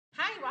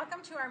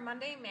welcome to our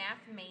Monday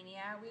Math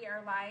Mania. We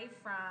are live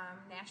from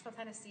Nashville,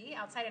 Tennessee,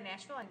 outside of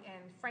Nashville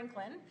and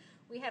Franklin.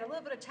 We had a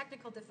little bit of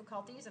technical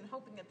difficulties and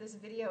hoping that this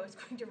video is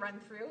going to run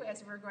through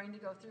as we're going to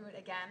go through it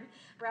again.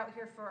 We're out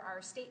here for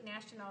our state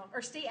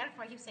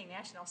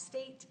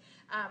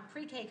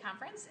PreK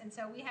conference, and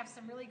so we have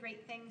some really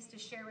great things to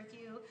share with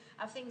you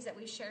of things that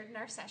we shared in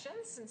our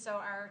sessions. And so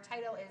our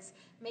title is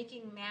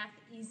Making Math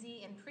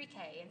Easy in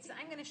PreK. And so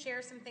I'm going to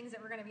share some things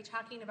that we're going to be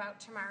talking about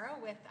tomorrow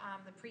with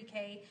the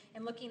PreK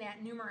and looking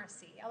at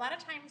numeracy. A lot of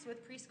times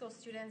with preschool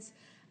students,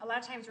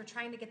 we're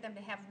trying to get them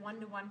to have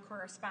one-to-one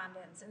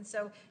correspondence. And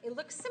so it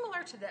looks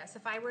similar to this.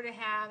 If I were to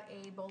have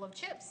a bowl of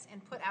chips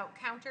and put out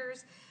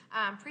counters,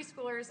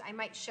 preschoolers, I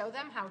might show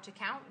them how to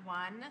count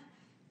 1,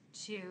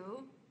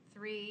 2,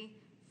 3,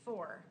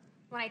 4.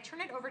 When I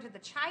turn it over to the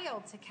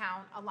child to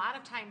count, a lot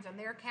of times when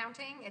they're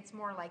counting, it's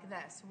more like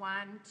this.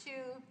 1, 2,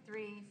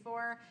 3,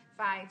 4,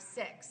 5,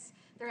 6.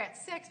 They're at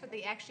 6, but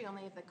they actually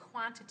only have the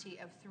quantity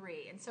of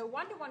 3. And so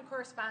one-to-one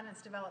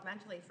correspondence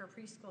developmentally for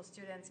preschool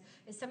students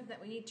is something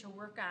that we need to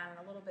work on in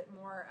a little bit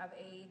more of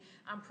a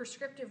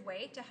prescriptive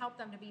way to help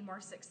them to be more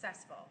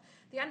successful.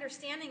 The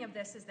understanding of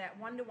this is that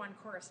one-to-one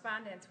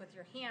correspondence with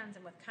your hands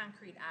and with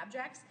concrete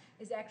objects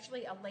is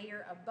actually a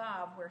layer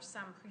above where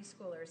some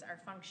preschoolers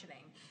are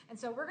functioning. And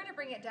so we're going to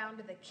bring it down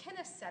to the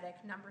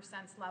kinesthetic number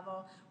sense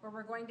level, where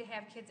we're going to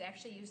have kids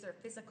actually use their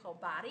physical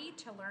body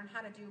to learn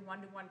how to do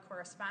one-to-one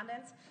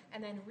correspondence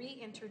and then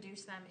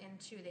reintroduce them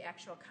into the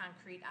actual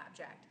concrete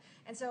object.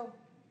 And so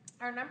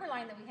our number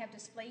line that we have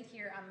displayed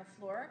here on the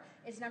floor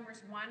is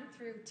numbers 1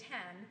 through 10.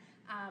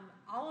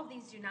 All of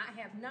these do not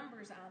have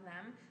numbers on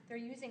them. They're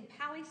using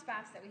poly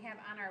spots that we have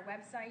on our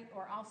website,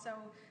 or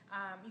also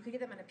you could get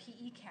them in a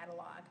PE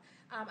catalog.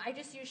 I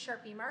just use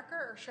Sharpie marker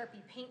or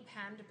Sharpie paint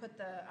pen to put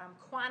the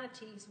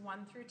quantities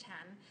 1 through 10.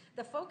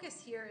 The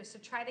focus here is to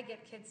try to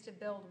get kids to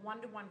build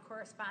one-to-one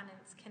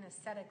correspondence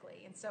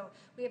kinesthetically. And so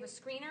we have a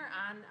screener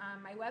on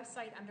my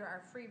website under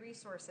our free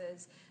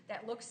resources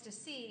that looks to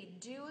see,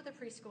 do the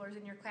preschoolers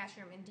in your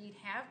classroom indeed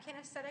have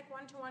kinesthetic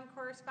one-to-one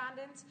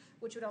correspondence,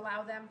 which would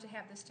allow them to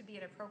have this to be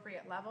an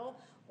appropriate level,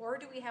 or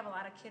do we have a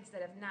lot of kids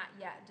that have not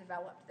yet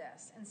developed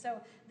this? And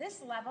so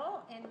this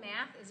level in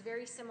math is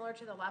very similar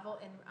to the level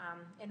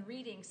in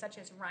reading, such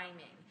as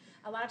rhyming.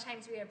 A lot of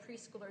times we have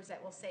preschoolers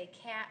that will say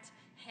cat,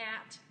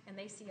 hat, and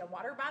they see a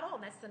water bottle,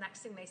 and that's the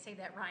next thing they say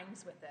that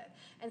rhymes with it.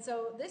 And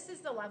so this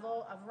is the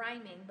level of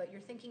rhyming, but you're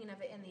thinking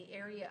of it in the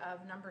area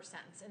of number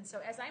sense. And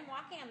so as I'm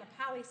walking on the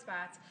poly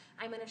spots,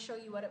 I'm going to show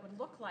you what it would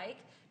look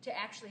like to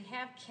actually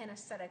have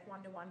kinesthetic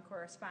one-to-one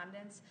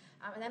correspondence,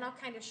 and then I'll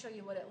kind of show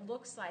you what it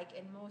looks like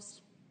in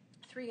most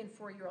 3- and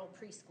 4-year-old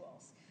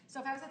preschools.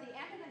 So if I was at the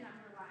end of the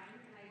number line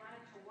and I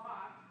wanted to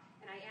walk,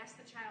 and I asked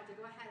the child to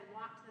go ahead and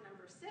walk to the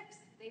number 6,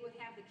 they would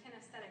have the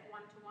kinesthetic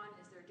one-to-one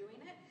as they're doing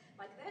it,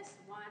 like this: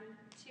 1,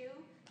 2,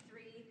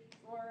 3,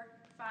 4,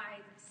 5,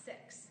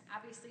 6.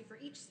 Obviously for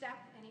each step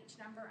and each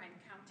number I'm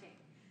counting.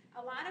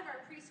 A lot of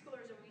our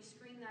preschoolers, when we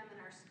screen them in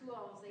our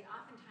schools, they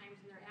oftentimes,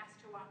 when they're asked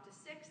to walk to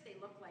 6, they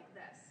look like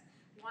this: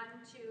 1,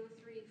 2,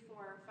 3,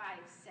 4, 5,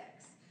 6,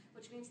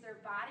 which means their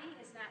body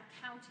is not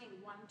counting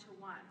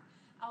one-to-one.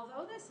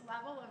 Although this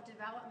level of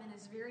development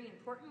is very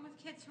important with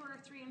kids who are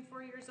 3 and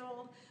 4 years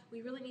old,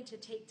 we really need to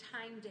take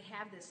time to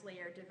have this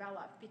layer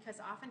developed, because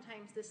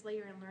oftentimes this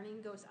layer in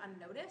learning goes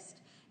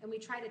unnoticed, and we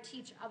try to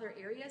teach other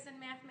areas in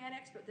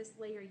mathematics, but this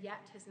layer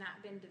yet has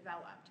not been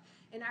developed.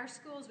 In our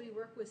schools, we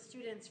work with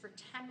students for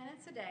 10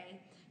 minutes a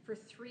day for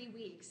 3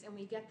 weeks, and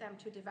we get them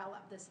to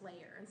develop this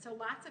layer. And so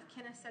lots of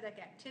kinesthetic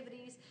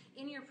activities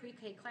in your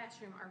pre-K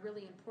classroom are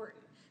really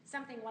important.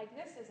 Something like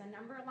this is a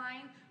number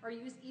line, or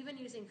even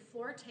using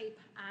floor tape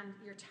on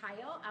your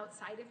tile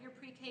outside of your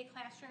pre-K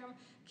classroom.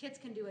 Kids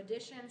can do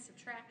addition,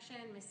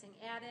 subtraction, missing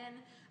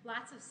add-in,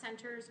 lots of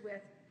centers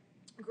with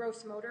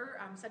gross motor,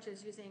 such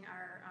as using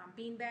our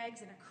bean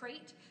bags in a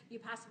crate. You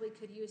possibly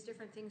could use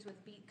different things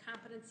with beat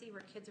competency,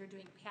 where kids are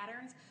doing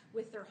patterns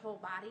with their whole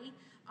body.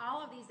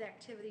 All of these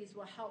activities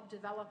will help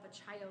develop a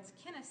child's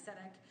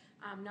kinesthetic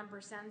number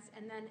sense,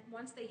 and then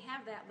once they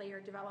have that layer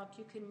developed,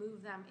 you can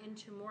move them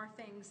into more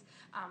things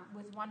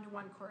with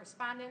one-to-one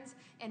correspondence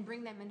and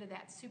bring them into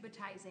that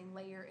subitizing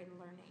layer in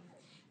learning.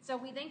 So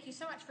we thank you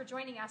so much for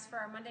joining us for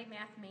our Monday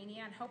Math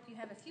Mania, and hope you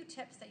have a few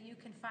tips that you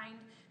can find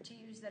to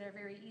use that are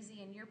very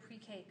easy in your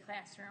pre-K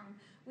classroom.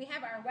 We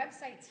have our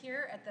websites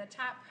here at the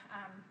top.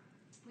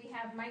 We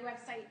have my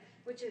website,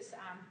 which is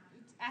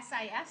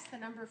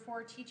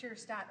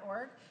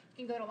SIS4teachers.org.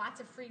 You can go to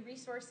lots of free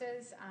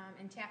resources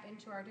and tap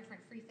into our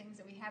different free things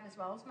that we have, as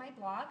well as my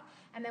blog.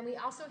 And then we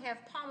also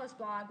have Palma's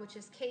blog, which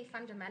is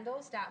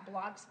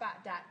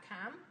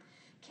kfundamentals.blogspot.com.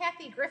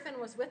 Kathy Griffin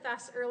was with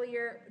us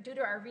earlier. Due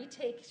to our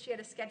retake, she had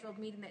a scheduled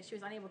meeting that she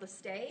was unable to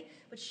stay,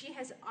 but she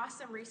has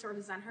awesome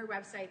resources on her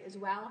website as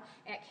well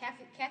at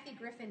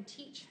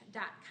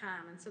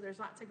KathyGriffinTeach.com, and so there's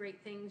lots of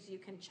great things you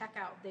can check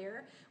out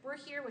there. We're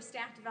here with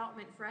Staff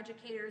Development for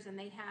Educators, and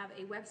they have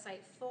a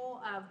website full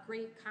of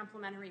great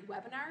complimentary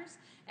webinars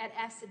at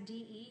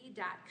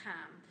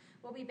SDE.com.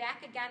 We'll be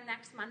back again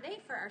next Monday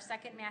for our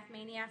second Math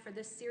Mania for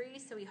this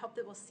series, so we hope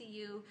that we'll see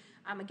you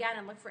again,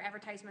 and look for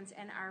advertisements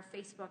in our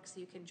Facebook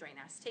so you can join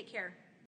us. Take care.